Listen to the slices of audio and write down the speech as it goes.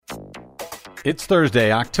It's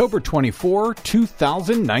Thursday, October 24,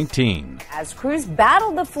 2019. As crews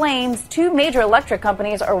battle the flames, two major electric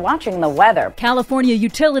companies are watching the weather. California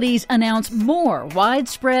utilities announce more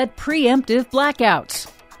widespread preemptive blackouts.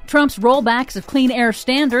 Trump's rollbacks of clean air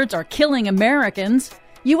standards are killing Americans.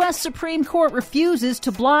 U.S. Supreme Court refuses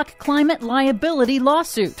to block climate liability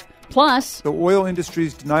lawsuit. Plus, the oil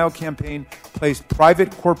industry's denial campaign placed private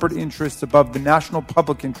corporate interests above the national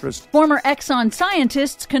public interest. Former Exxon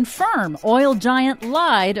scientists confirm oil giant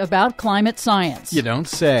lied about climate science. You don't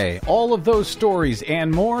say. All of those stories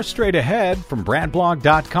and more straight ahead from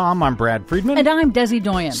BradBlog.com. I'm Brad Friedman. And I'm Desi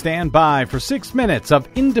Doyen. Stand by for 6 minutes of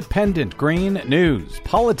independent green news,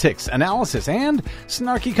 politics, analysis, and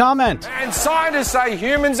snarky comment. And scientists say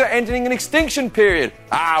humans are entering an extinction period.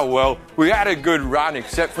 Well, we had a good run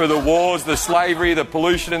except for the wars, the slavery, the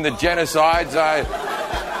pollution, and the genocides.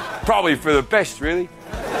 Probably for the best, really.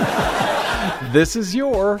 This is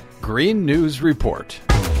your Green News Report.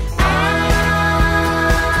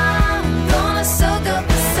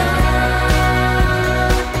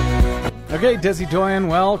 Okay, Desi Doyen,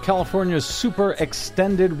 well, California's super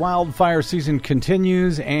extended wildfire season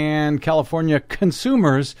continues, and California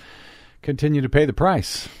consumers continue to pay the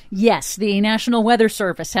price. Yes, the National Weather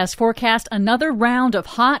Service has forecast another round of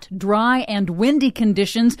hot, dry, and windy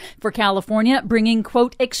conditions for California, bringing,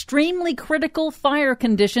 quote, extremely critical fire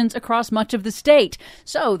conditions across much of the state.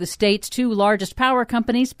 So the state's two largest power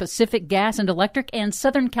companies, Pacific Gas and Electric and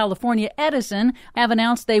Southern California Edison, have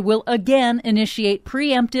announced they will again initiate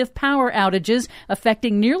preemptive power outages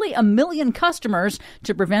affecting nearly 1 million customers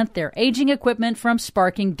to prevent their aging equipment from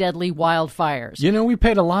sparking deadly wildfires. You know, we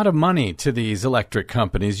paid a lot of money to these electric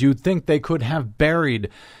companies. You'd think they could have buried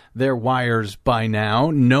their wires by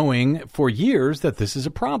now, knowing for years that this is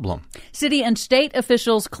a problem. City and state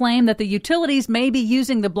officials claim that the utilities may be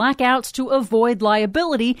using the blackouts to avoid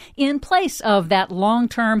liability in place of that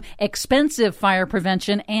long-term, expensive fire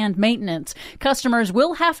prevention and maintenance. Customers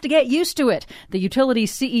will have to get used to it. The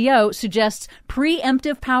utility's CEO suggests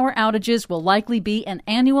preemptive power outages will likely be an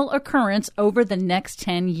annual occurrence over the next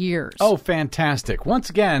 10 years. Oh, fantastic. Once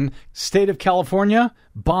again, state of California,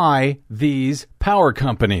 buy these power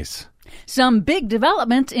companies. Some big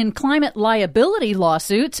developments in climate liability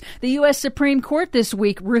lawsuits. The U.S. Supreme Court this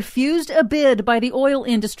week refused a bid by the oil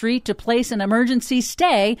industry to place an emergency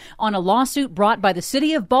stay on a lawsuit brought by the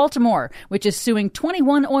city of Baltimore, which is suing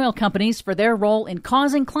 21 oil companies for their role in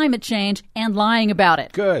causing climate change and lying about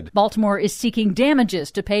it. Good. Baltimore is seeking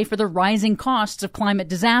damages to pay for the rising costs of climate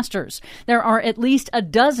disasters. There are at least a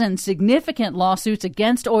dozen significant lawsuits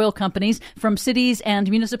against oil companies from cities and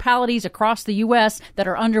municipalities across the U.S. that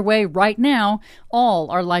are underway right now. All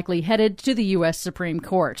are likely headed to the U.S. Supreme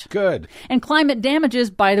Court. Good. And climate damages,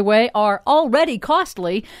 by the way, are already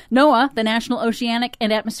costly. NOAA, the National Oceanic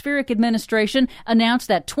and Atmospheric Administration, announced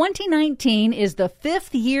that 2019 is the 5th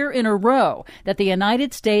year in a row that the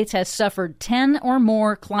United States has suffered 10 or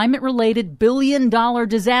more climate-related billion-dollar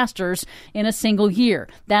disasters in a single year.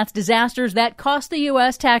 That's disasters that cost the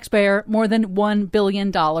U.S. taxpayer more than $1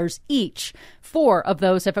 billion each. 4 of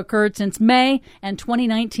those have occurred since May, and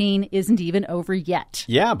 2019 isn't even over yet.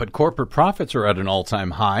 Yeah, but corporate profits are at an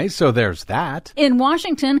all-time high, so there's that. In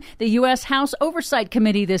Washington, the U.S. House Oversight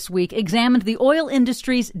Committee this week examined the oil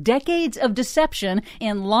industry's decades of deception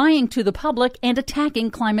in lying to the public and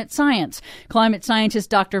attacking climate science. Climate scientist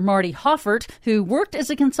Dr. Marty Hoffert, who worked as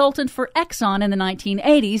a consultant for Exxon in the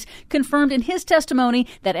 1980s, confirmed in his testimony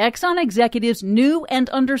that Exxon executives knew and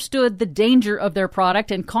understood the danger of their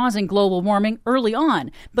product in causing global warming early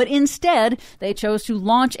on, but instead they chose to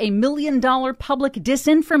launch a $1 million public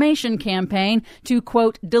disinformation campaign to,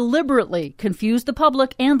 quote, deliberately confuse the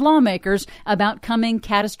public and lawmakers about coming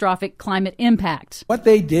catastrophic climate impacts. What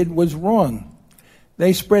they did was wrong.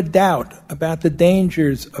 They spread doubt about the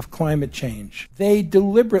dangers of climate change. They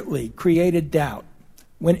deliberately created doubt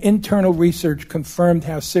when internal research confirmed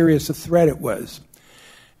how serious a threat it was.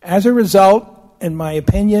 As a result, in my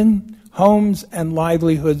opinion, homes and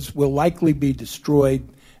livelihoods will likely be destroyed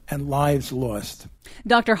and lives lost.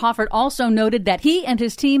 Dr. Hoffert also noted that he and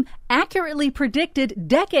his team accurately predicted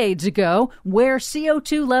decades ago where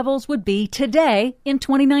CO2 levels would be today in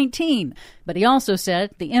 2019. But he also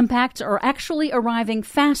said the impacts are actually arriving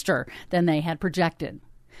faster than they had projected.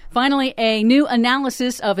 Finally, a new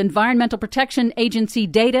analysis of Environmental Protection Agency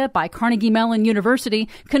data by Carnegie Mellon University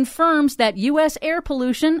confirms that U.S. air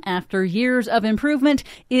pollution, after years of improvement,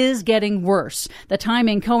 is getting worse. The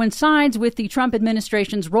timing coincides with the Trump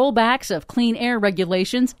administration's rollbacks of clean air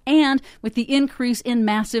regulations and with the increase in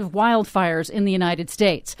massive wildfires in the United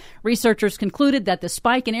States. Researchers concluded that the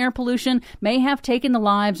spike in air pollution may have taken the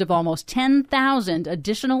lives of almost 10,000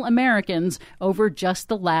 additional Americans over just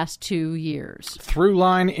the last 2 years. Through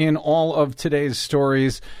line in all of today's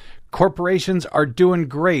stories, corporations are doing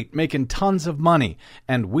great, making tons of money,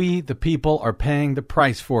 and we, the people, are paying the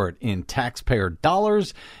price for it in taxpayer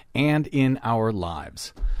dollars and in our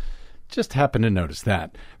lives. Just happened to notice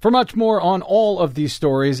that. For much more on all of these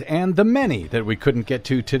stories and the many that we couldn't get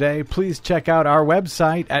to today, please check out our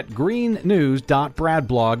website at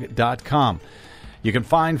greennews.bradblog.com. You can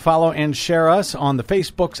find, follow, and share us on the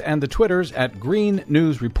Facebooks and the Twitters at Green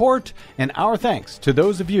News Report. And our thanks to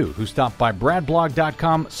those of you who stopped by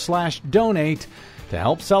bradblog.com/donate to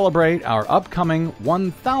help celebrate our upcoming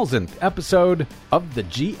 1,000th episode of the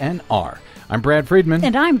GNR. I'm Brad Friedman.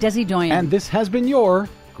 And I'm Desi Doyen. And this has been your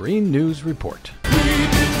Green News Report.